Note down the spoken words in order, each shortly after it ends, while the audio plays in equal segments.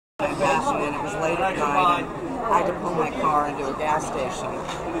passion, and it was late at night, and I had to pull my car into a gas station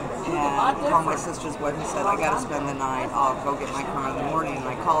and call my sister's boyfriend and said, I got to spend the night, I'll go get my car in the morning. And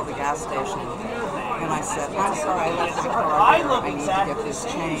I called the gas station and I said, I'm sorry, I left my car here, I need to get this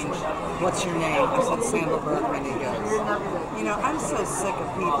changed. What's your name? I said, Sandahl Bergman. He goes, you know, I'm so sick of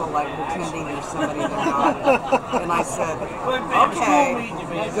people like pretending they're somebody they're not. And I said, okay,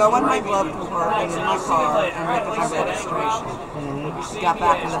 go in my glove compartment in my car and look at my registration. Got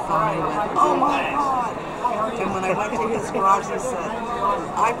back on the phone and went, oh my God. And when I went to his garage, he said,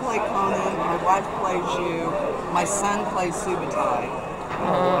 I play Conan, my wife plays you, my son plays Subutai.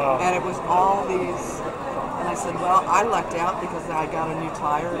 And it was all these, and I said, well, I lucked out because I got a new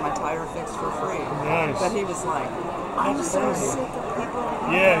tire and my tire fixed for free. Nice. But he was like, I'm so sick of people.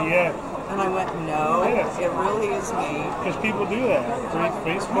 Yeah. And I went, no, it really is me. Because people do that.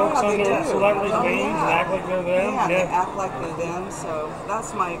 Create Facebooks under celebrities' names and act like they're them. Yeah, they act like they're them. So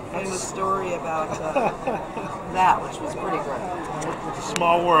that's my famous story about that, which was pretty great. It's a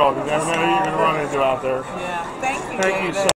small world. You never know who you're going to run into out there. Yeah. Thank you, Thank you David. so